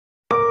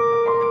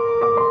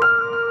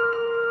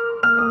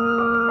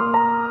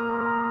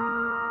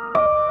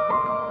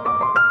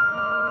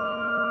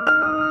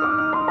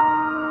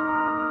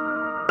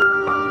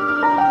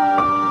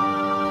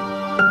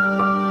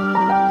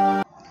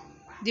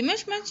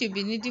measurement you'll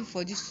be needing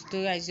for this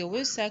tutorial is your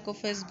waist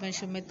circumference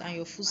measurement and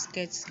your full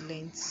skirt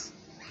length.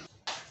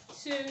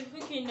 So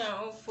okay,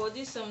 now for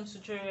this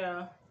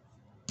tutorial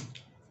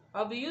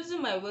I'll be using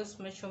my waist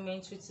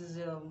measurement, which is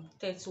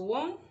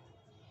 31.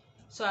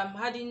 So I'm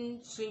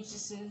adding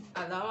 20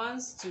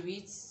 allowance to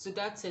it, to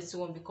that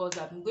 31, because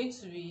I'm going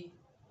to be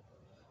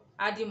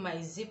adding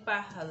my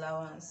zipper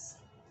allowance.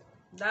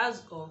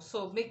 That's all,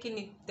 so making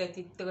it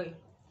 33.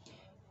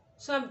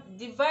 So I'm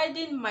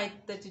dividing my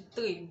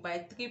 33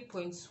 by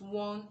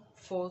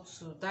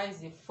 3.142. That is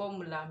the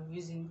formula I'm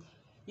using.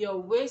 Your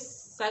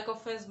waist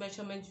circumference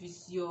measurement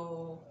with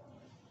your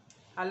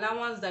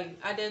allowance that you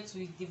added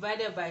to it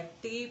divided by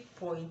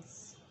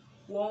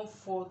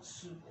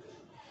 3.142.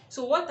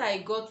 So what I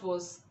got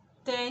was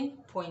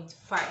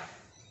 10.5.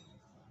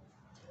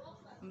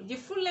 The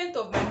full length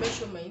of my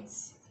measurement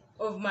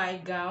of my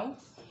gown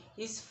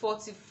is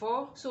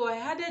 44, so I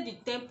added the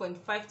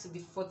 10.5 to the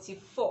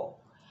 44,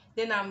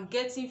 then I'm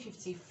getting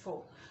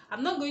 54.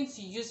 I'm not going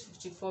to use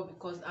 54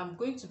 because I'm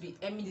going to be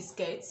hemming the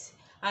skirt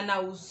and I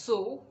will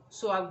sew,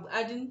 so I'm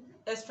adding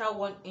extra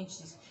 1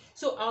 inches.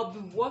 So I'll be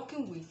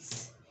working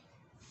with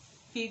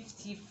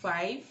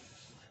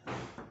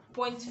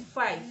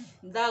 55.5.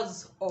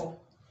 That's all.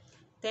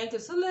 Thank you.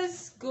 So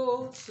let's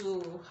go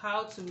to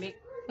how to make.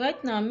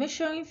 Right now I'm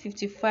measuring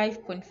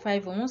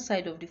 55.5 on one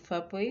side of the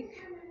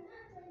fabric,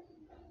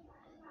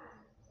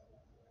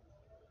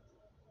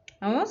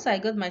 and once I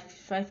got my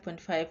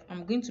 55.5,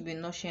 I'm going to be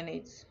notching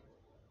it,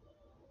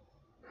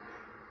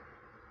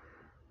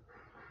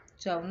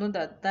 so I'll know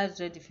that that's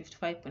where the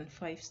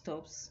 55.5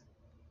 stops.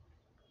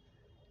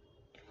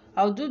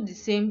 I'll do the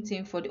same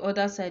thing for the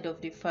other side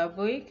of the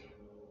fabric.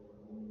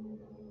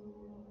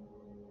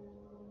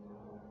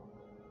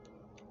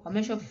 I'll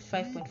measure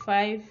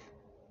 55.5,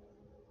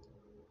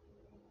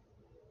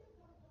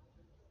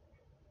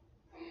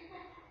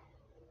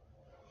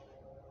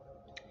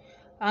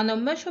 and I'll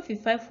measure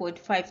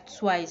 55.5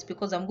 twice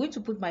because I'm going to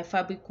put my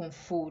fabric on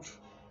fold.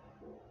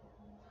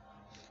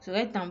 So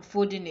right now I'm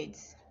folding it,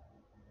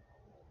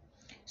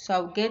 so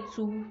I'll get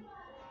to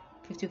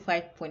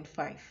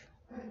 55.5.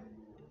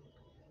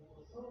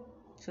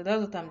 So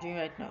that's what I'm doing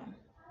right now.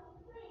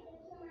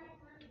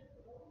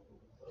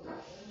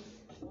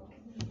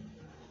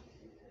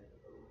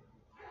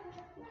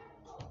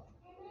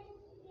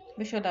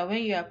 Make sure that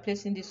when you are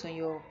placing this on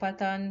your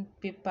pattern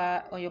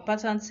paper, on your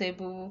pattern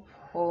table,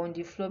 or on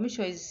the floor, make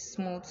sure it's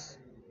smooth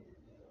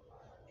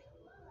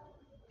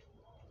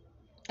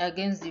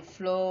against the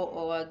floor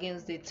or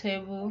against the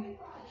table,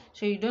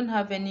 so you don't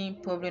have any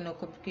problem or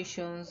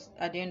complications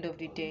at the end of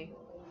the day.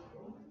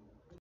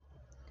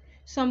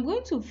 So I'm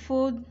going to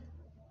fold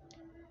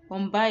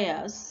on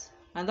bias,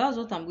 and that's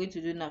what I'm going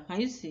to do now.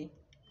 Can you see?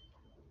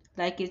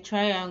 Like a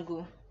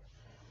triangle.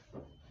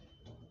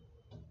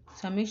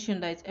 So make sure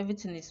that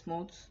everything is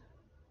smooth.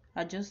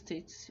 Adjust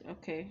it.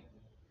 Okay.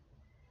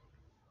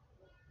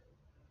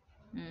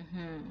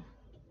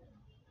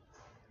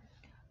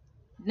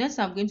 Next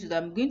I'm going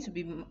to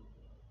be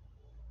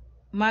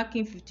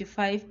marking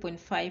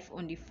 55.5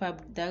 on the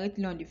fabric,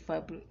 directly on the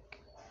fabric.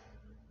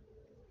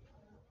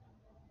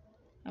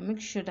 And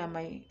make sure that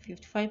my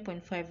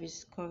 55.5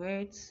 is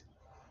correct.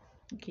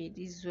 Okay,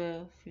 this is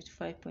where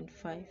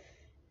 55.5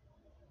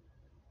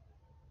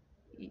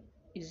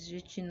 is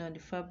reaching on the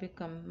fabric.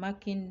 I'm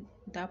marking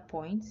that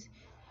point.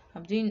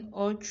 I'm doing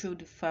all through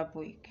the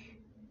fabric,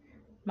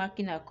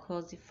 marking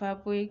across the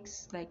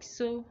fabrics like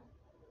so.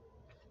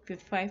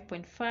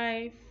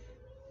 55.5,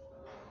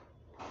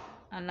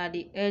 and at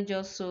the edge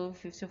also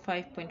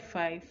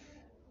 55.5.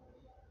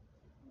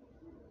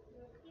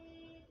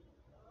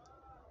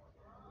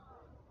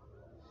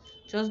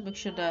 Just make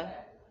sure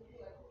that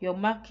your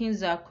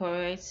markings are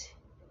correct,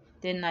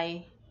 then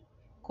I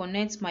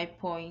connect my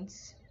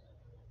points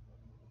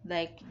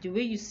like the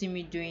way you see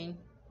me doing.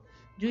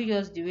 Do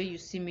yours the way you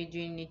see me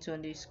doing it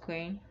on the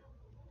screen.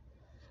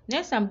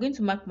 Next I'm going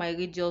to mark my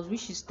radius,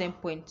 which is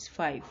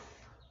 10.5.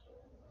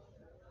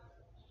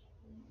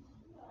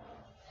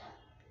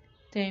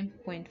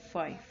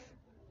 10.5.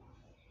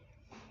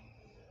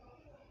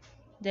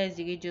 That is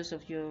the radius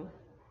of your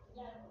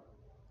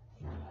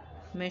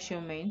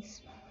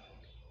measurements.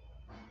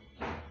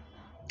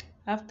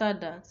 After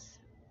that,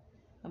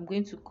 I'm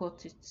going to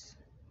cut it.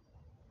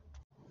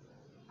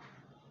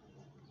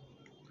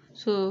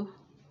 So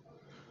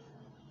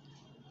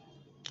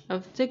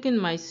I've taken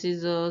my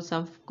scissors.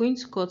 I'm going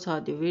to cut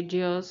out the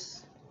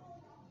radius.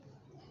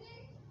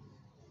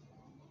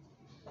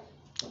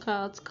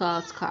 Cut.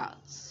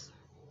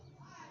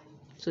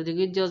 So the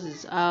radius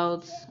is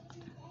out.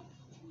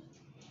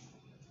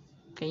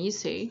 Can you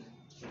see?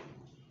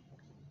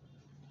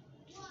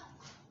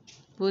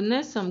 But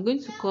next I'm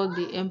going to cut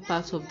the end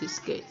part of the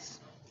skirt.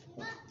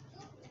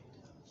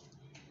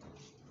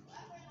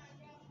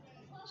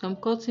 So I'm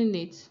cutting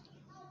it.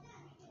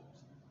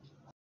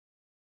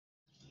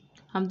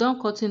 I'm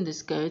done cutting the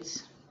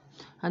skirt,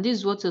 and this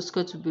is what your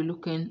skirt will be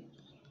looking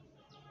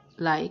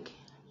like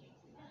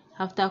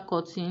after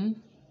cutting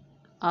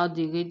out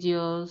the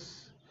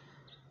radius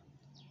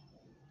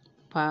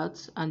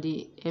part and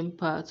the hem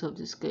part of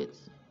the skirt.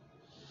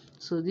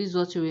 So this is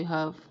what you will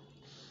have.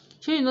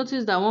 So you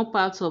notice that one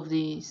part of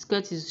the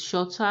skirt is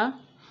shorter.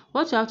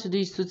 What you have to do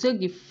is to take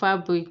the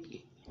fabric,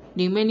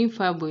 the remaining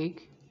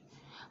fabric,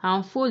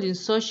 and fold in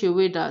such a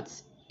way that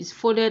it's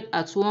folded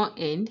at one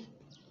end,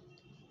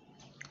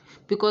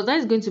 because that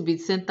is going to be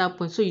the center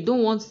point. So you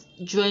don't want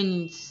to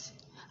join it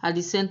at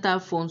the center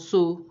front.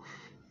 So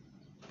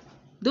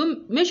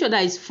don't make sure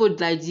that it's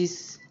folded like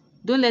this.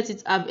 Don't let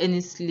it have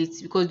any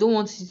slits, because you don't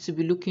want it to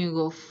be looking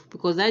rough,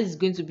 because that is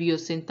going to be your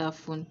center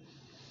front.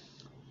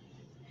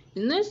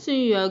 The next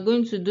thing you are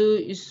going to do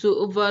is to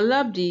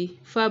overlap the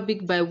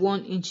fabric by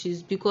 1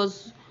 inches,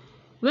 because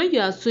when you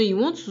are sewing, you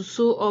want to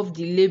sew off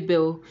the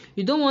label.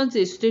 You don't want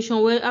a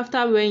situation where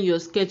after wearing your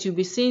skirt you'll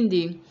be seeing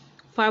the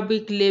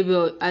fabric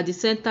label at the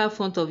center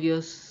front of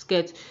your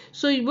skirt.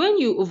 So when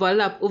you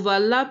overlap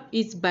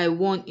it by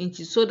 1 inch,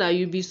 so that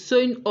you'll be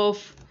sewing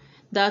off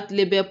that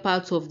label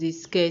part of the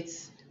skirt.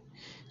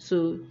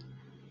 So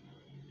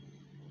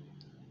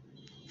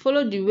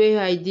follow the way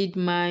I did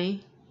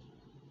mine,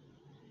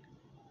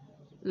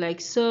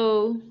 like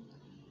so.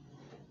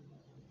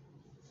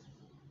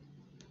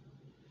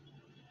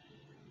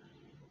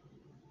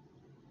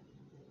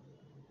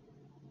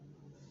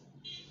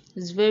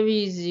 It's very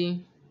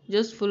easy.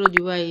 Just follow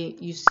the way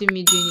you see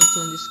me doing it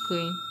on the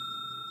screen.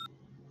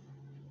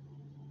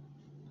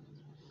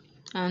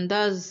 And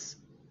that's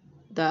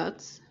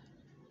that.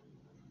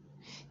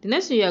 The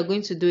next thing you are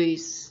going to do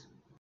is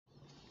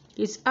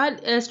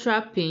add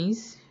extra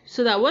pins,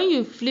 so that when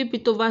you flip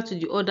it over to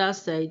the other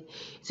side,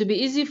 it will be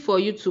easy for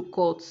you to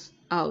cut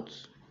out.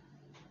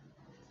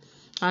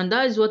 And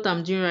that is what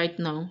I'm doing right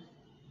now,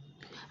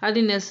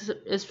 adding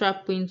extra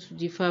pins to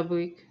the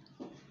fabric.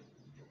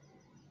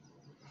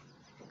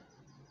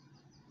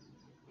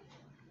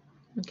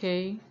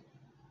 Okay,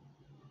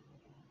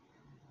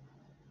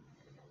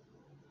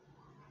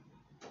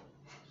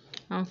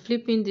 I'm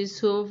flipping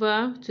this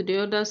over to the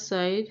other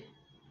side.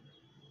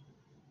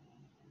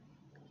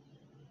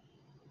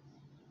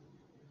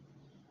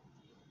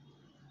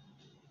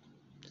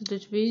 So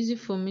it will be easy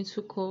for me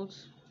to cut.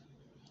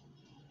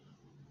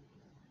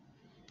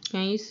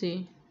 Can you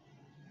see?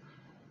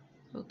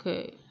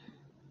 Okay,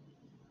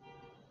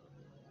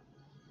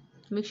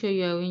 make sure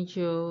you arrange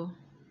your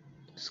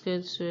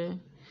skirts well.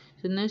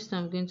 The next thing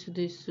I'm going to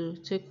do is to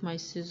take my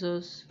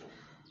scissors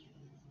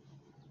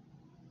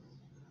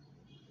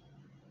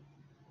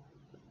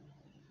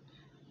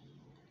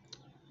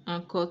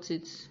and cut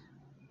it.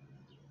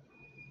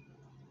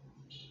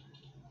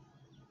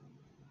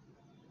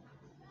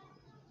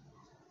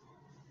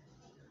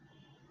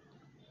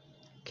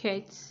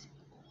 Cut,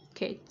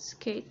 cut,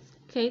 cut,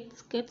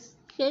 cut,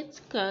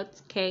 cut,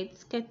 cut,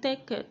 cut,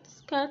 cut, cut,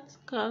 cut,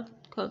 cut,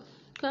 cut,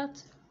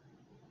 cut.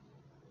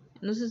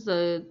 Notice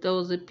that there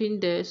was a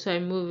pin there, so I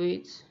move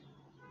it.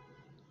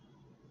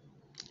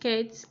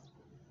 Cut,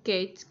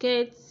 cut,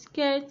 cut,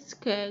 cut,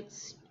 cut,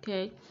 cut,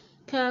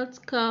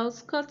 cut,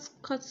 cut,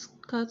 cut, cut,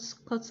 cut,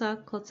 cutter,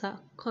 cutter,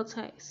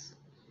 cutters.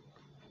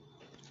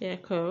 Yeah,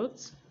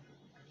 cut.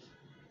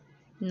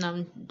 Now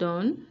I'm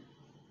done.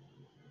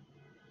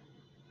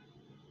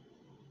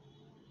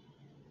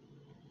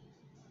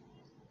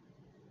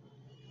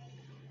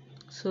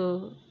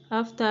 So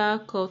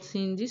after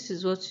cutting, this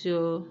is what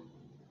your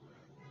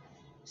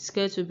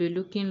skirt will be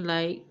looking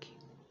like.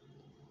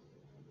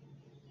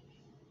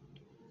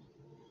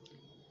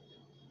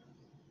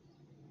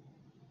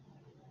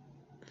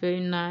 Very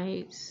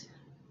nice.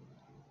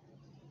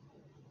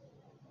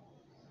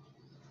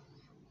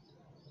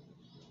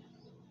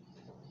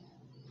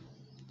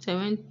 So I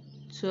went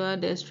to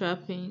add extra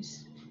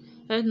pins.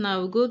 Right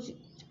now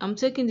I'm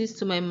taking this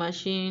to my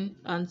machine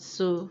and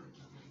so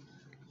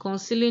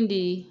concealing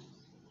the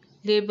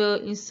label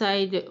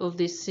inside of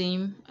the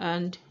seam,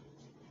 and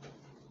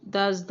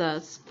that's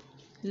that.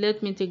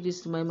 Let me take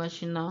this to my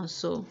machine now.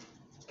 So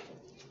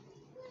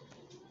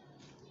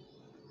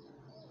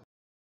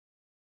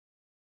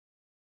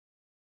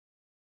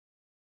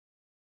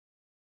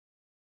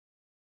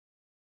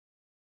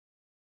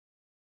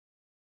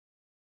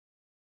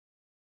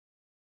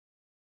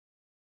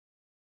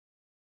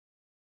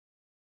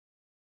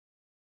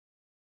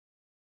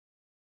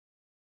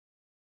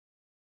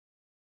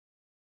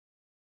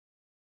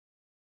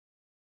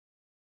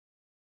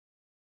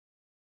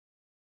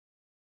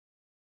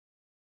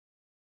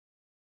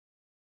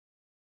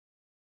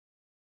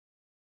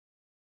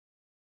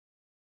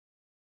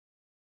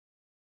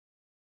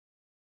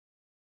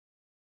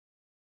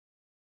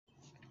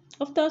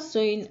after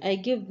sewing, I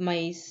give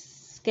my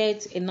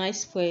skirt a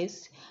nice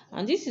press,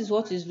 and this is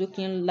what it's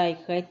looking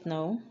like right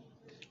now.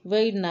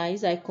 Very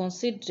nice. I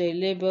concealed the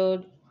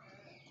label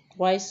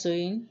while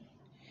sewing,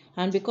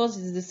 and because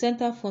it's the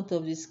center front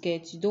of the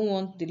skirt, you don't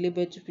want the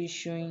label to be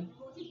showing.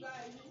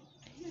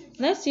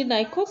 Next thing,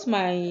 I cut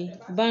my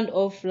band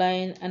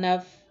offline and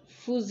I've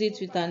fused it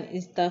with an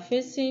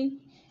interfacing,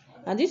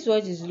 and this is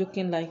what it's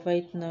looking like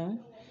right now.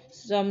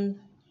 So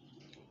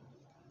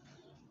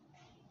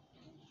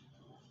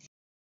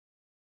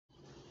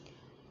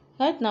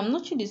right now I'm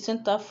notching the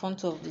center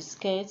front of the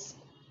skirt,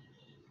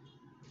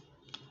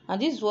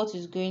 and this is what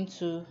it's going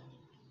to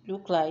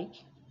look like.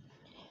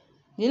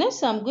 The next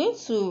thing, I'm going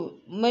to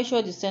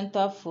measure the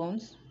center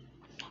front,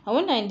 and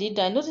when I did,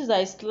 I noticed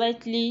that it's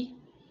slightly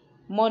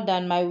more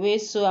than my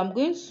waist, so I'm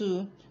going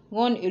to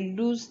run a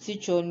loose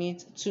stitch on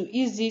it to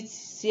ease it.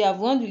 See, I've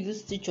run the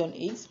loose stitch on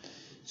it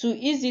to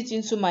ease it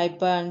into my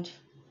band.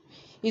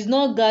 It's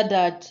not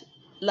gathered,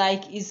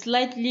 like it's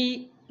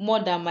slightly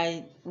more than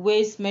my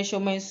waist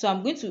measurement, so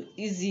I'm going to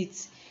ease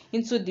it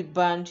into the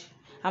band.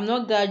 I'm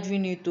not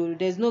gathering it though,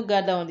 there's no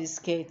gather on the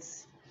skirt,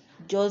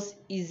 just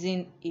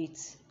easing it.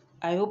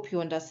 I hope you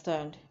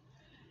understand.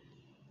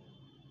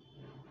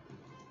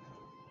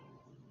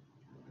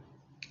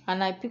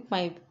 And I pick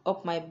my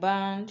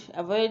band.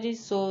 I've already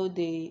sewed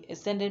the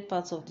extended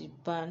parts of the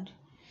band.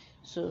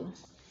 So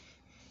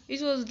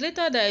it was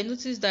later that I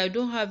noticed that I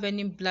don't have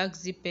any black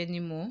zip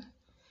anymore,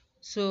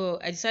 so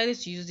I decided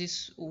to use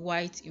this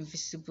white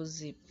invisible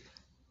zip.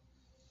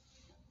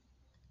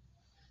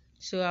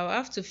 So I'll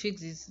have to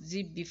fix this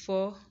zip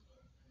before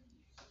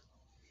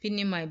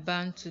pinning my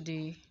band to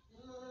the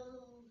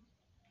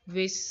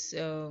waist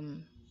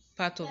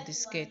part of the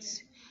skirt.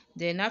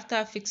 Then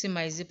after fixing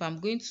my zip, I'm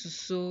going to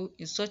sew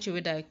in such a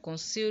way that I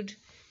concealed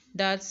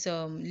that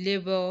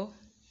label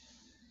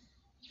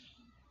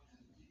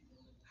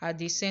at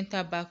the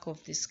center back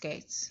of the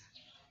skirt.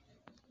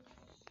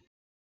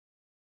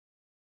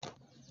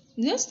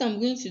 Next, I'm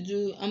going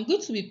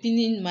to be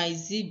pinning my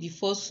zip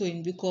before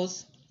sewing,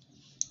 because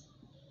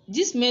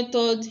this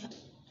method,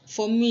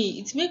 for me,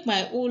 it make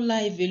my whole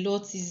life a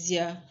lot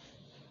easier.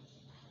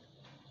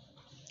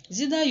 It's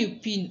either you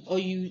pin or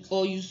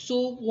you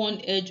sew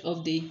one edge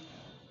of the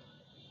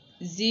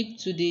zip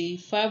to the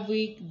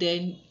fabric,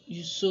 then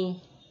you sew.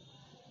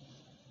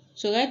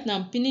 So right now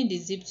I'm pinning the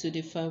zip to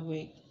the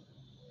fabric.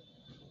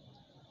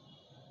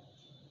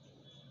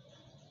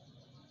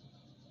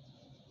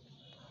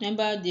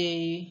 Remember,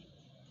 the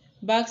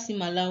back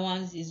seam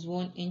allowance is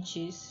 1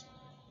 inches.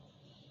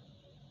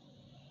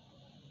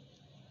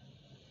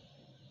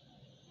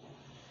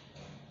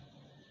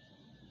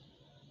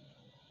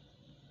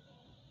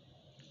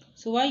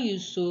 So while you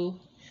sew,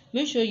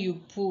 make sure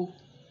you pull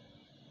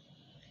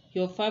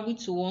your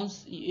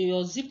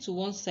your zip to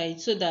one side,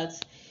 so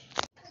that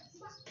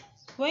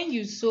when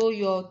you sew,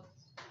 your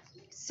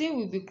seam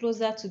will be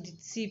closer to the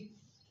tip,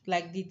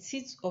 like the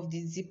teeth of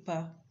the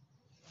zipper.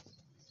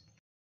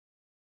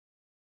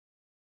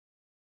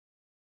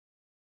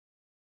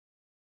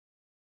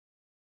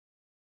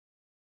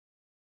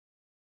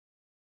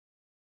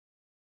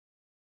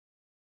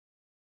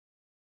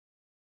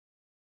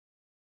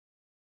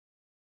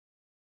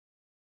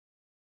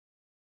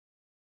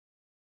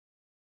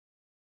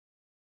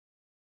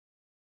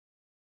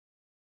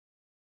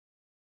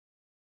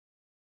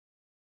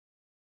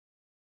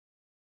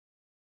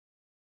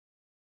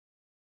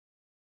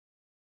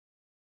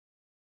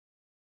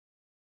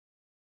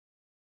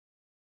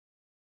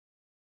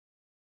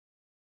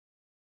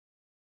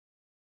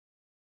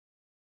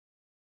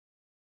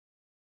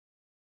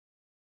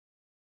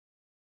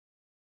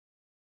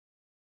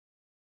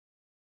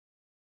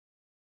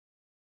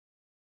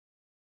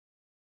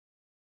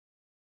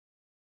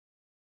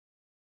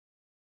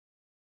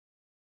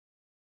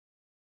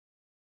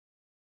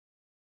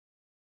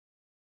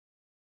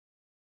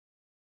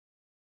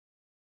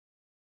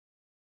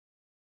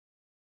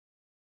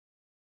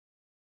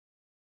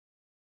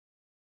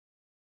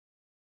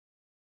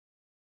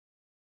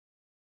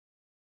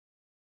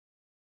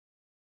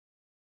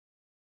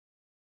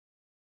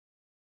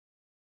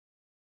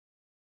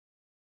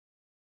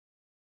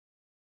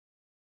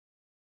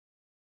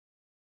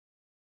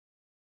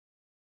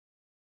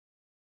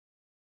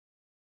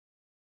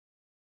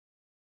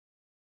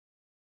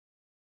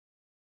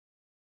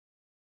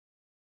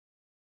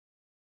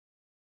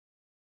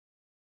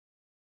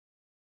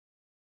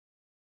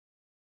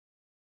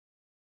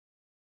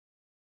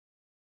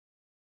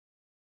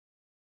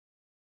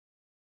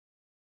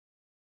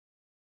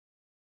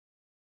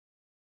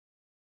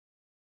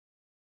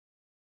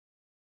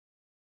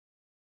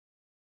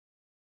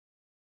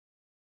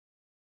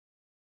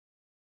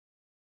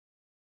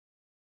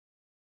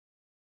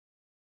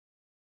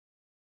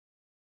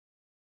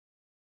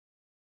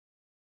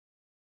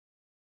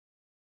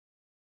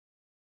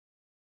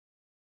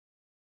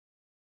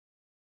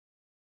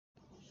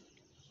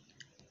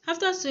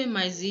 After sewing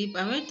my zip,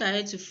 I went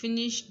ahead to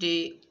finish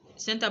the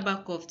center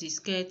back of the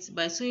skirt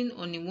by sewing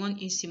on a 1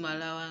 inch seam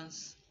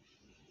allowance.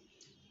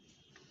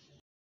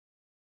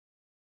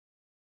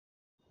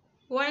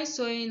 While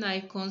sewing,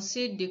 I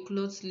concealed the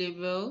cloth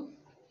label.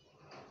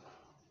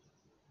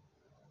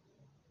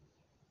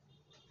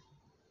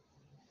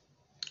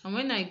 And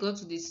when I got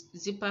to the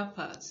zipper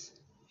part,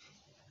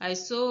 I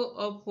sew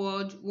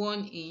upward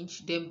 1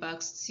 inch, then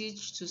back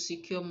stitch to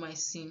secure my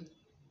seam.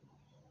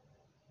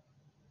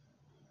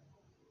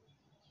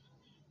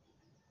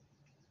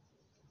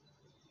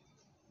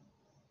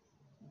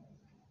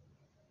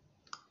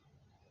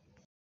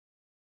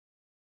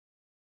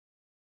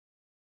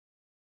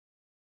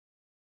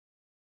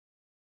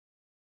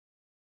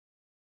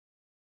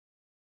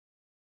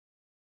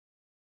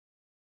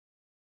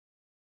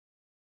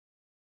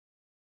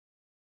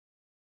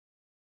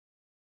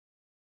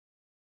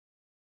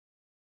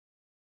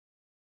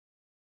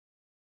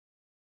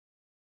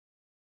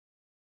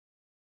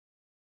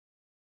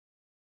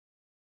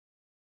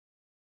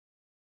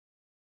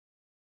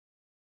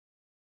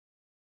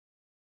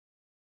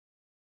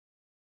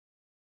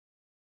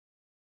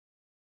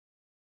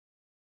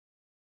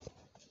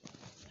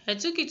 I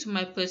took it to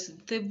my press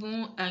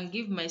table and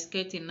give my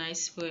skirt a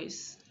nice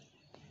press.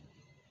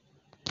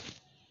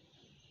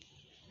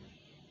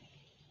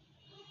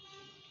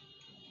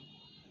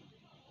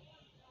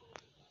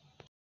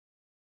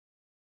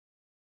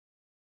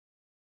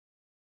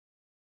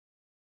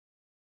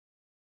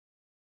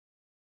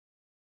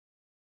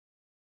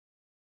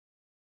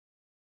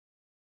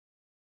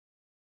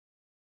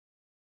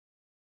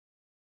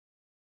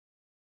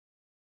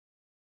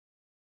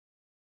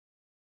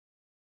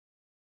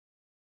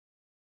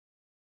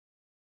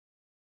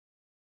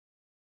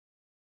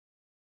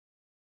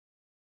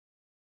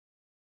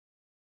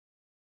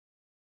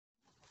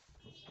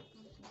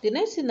 The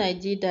next thing I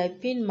did, I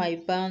pinned my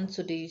band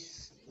to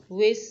this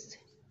waist.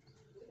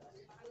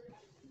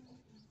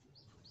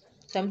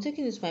 So I'm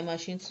taking it to my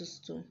machine to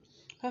sew.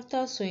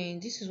 After sewing,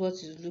 this is what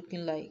it's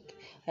looking like.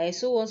 I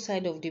sew one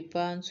side of the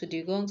band to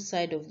the wrong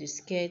side of the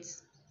skirt.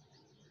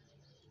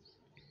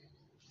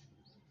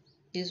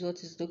 This is what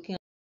it's looking like.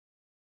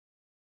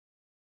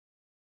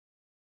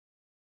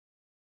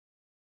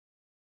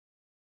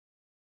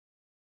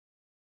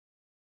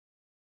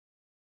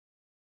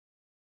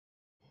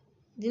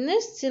 The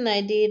next thing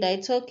I did, I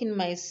tuck in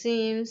my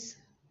seams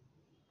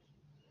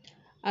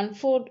and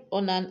fold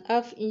on an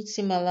half-inch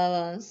seam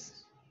allowance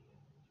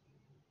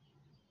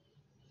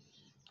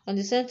on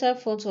the center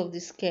front of the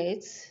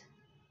skirt,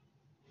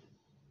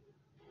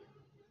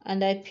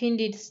 and I pinned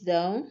it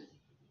down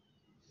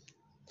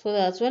so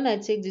that when I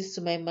take this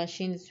to my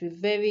machine, it will be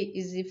very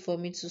easy for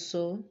me to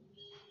sew.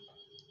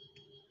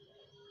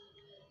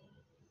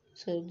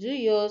 So do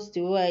yours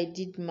the way I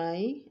did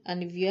mine,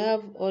 and if you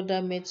have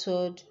other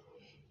method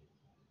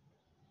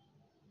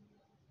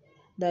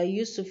that you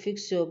use to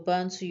fix your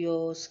band to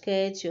your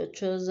skirt, your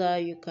trouser,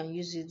 you can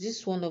use it. This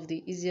is one of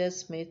the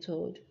easiest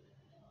method.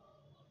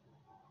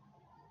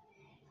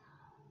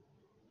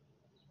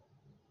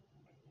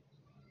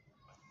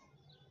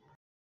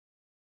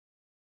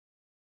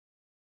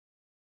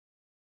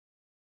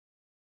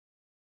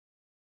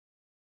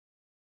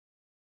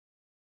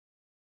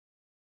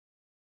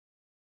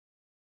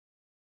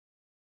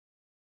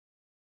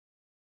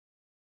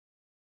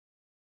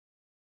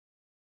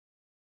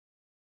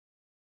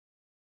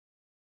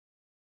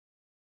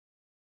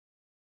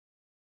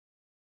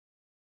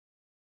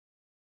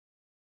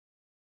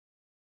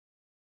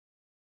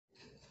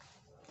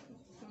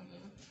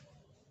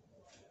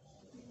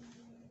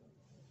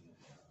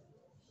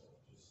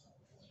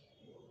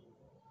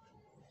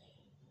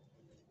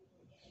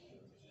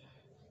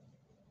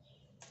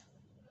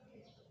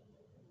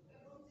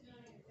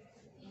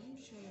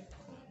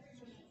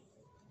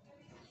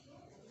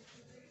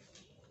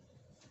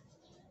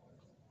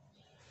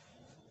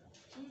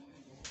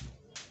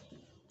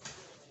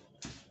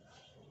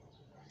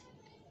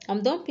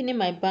 I'm done pinning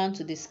my band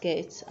to the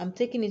skirt. I'm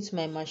taking it to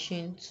my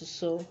machine to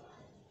sew.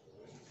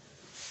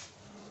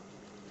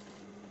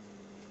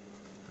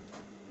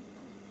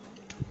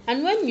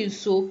 And when you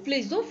sew,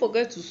 please don't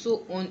forget to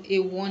sew on a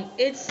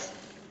 1/8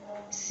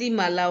 seam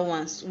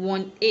allowance.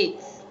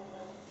 1/8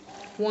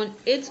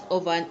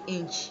 of an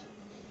inch.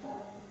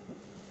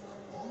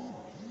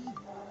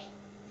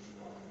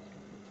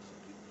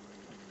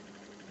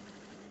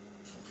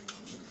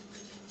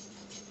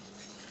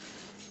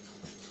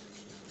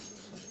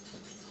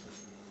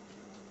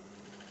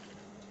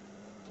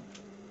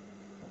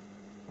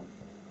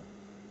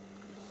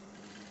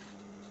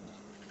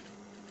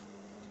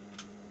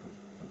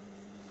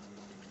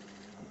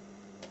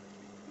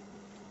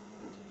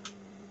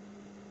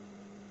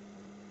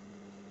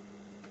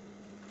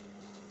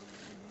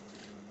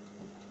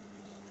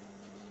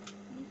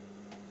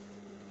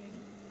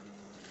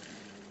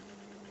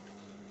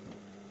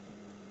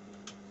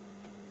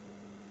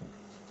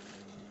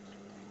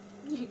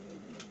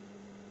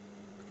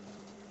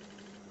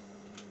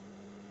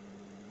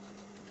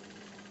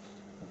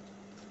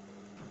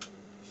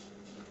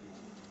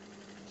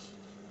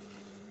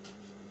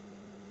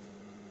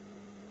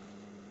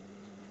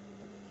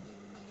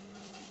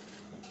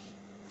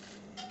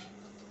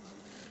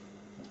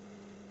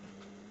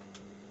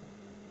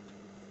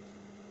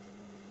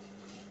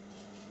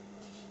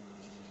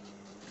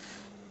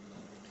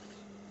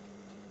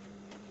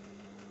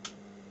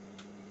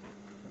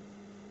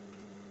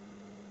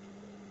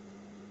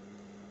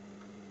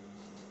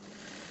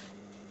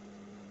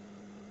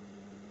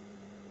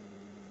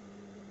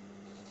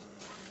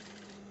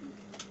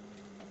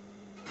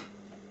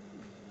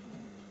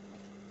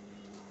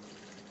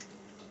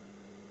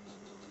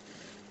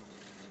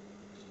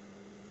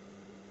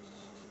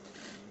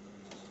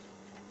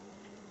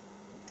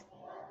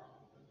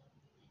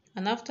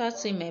 And after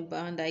sewing my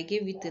band, I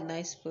gave it a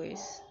nice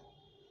press.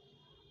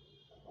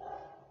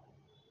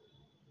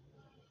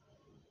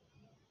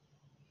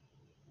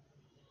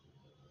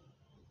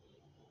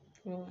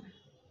 Oh.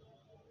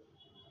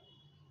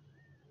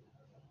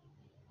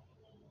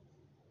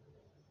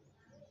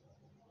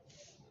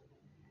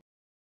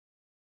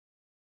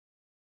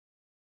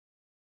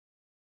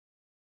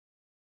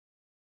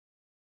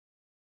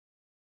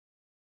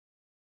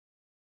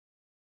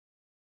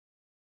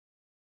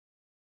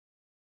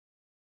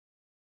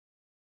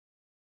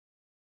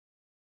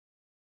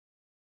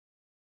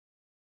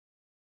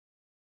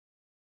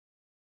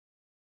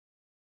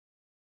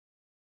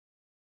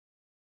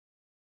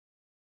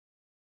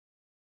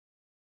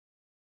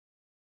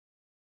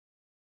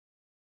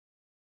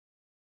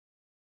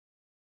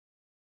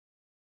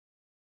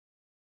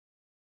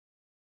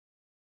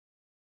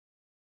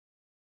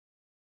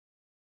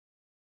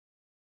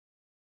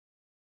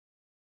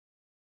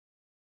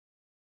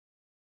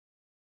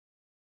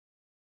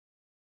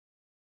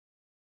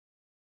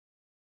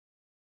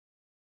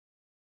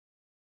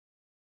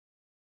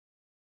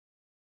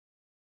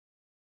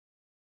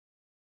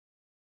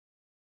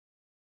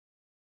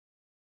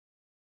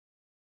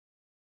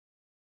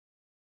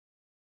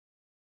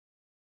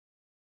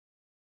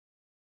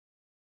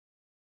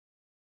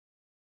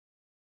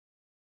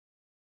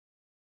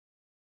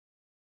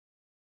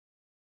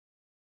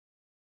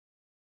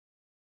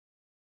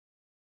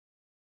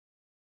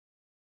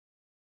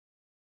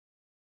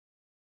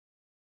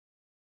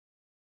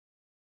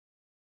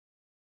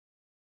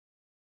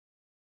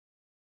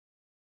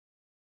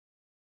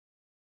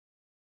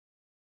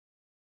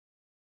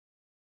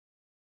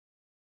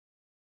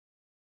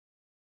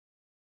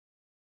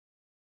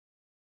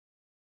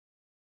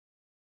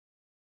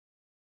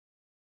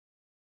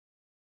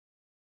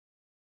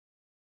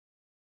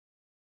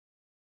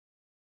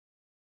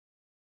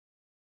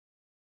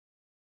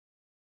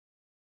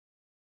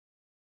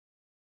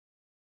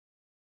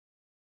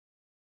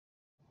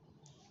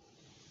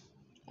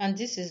 And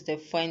this is the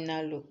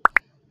final look.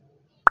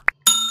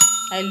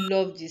 I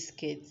love this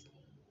skirt.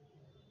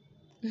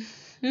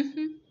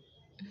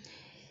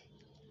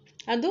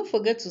 And don't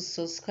forget to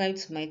subscribe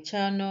to my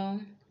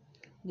channel.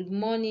 Good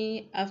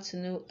morning,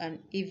 afternoon, and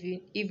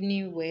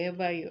evening,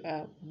 wherever you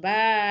are.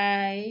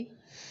 Bye.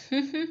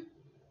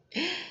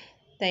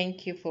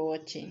 Thank you for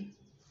watching.